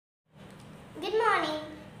morning.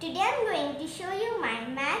 Today I am going to show you my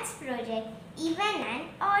maths project, even and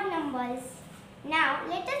odd numbers. Now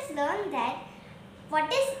let us learn that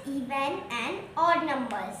what is even and odd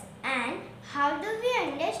numbers and how do we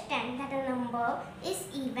understand that a number is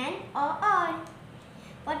even or odd.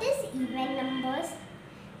 What is even numbers?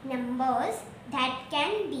 Numbers that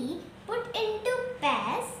can be put into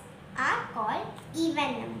pairs are called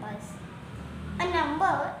even numbers. A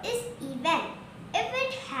number is even if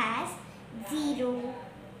it has 0,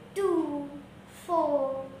 2,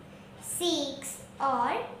 4, 6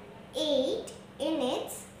 or 8 in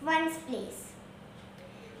its ones place.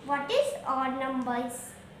 What is odd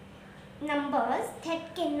numbers? Numbers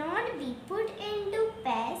that cannot be put into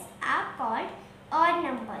pairs are called odd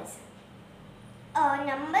numbers. A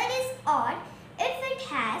number is odd if it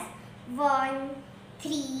has 1,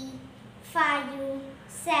 3, 5,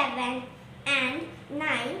 7 and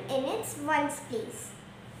 9 in its ones place.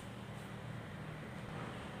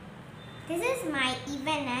 This is my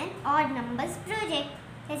even and odd numbers project.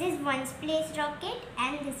 This is ones place rocket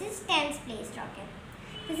and this is tens place rocket.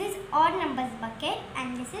 This is odd numbers bucket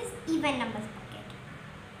and this is even numbers bucket.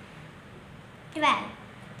 12.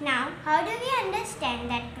 Now, how do we understand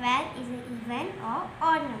that 12 is an even or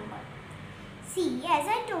odd number? See, as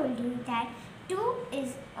I told you that 2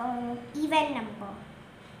 is an even number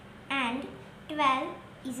and 12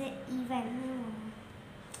 is an even.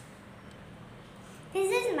 This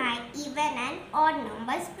is my even and odd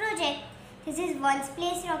numbers project. This is ones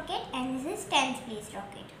place rocket and this is tens place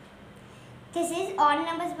rocket. This is odd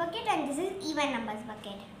numbers bucket and this is even numbers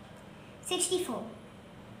bucket. 64.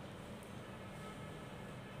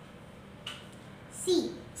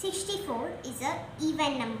 See, 64 is an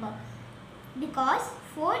even number because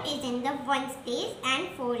 4 is in the ones place and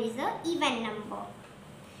 4 is an even number.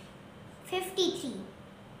 53.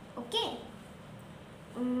 Okay.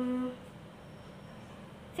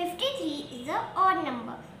 53 is an odd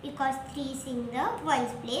number because 3 is in the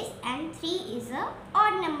ones place and 3 is an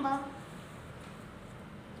odd number.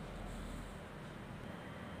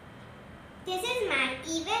 This is my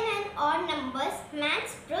even and odd numbers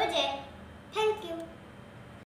maths project. Thank you.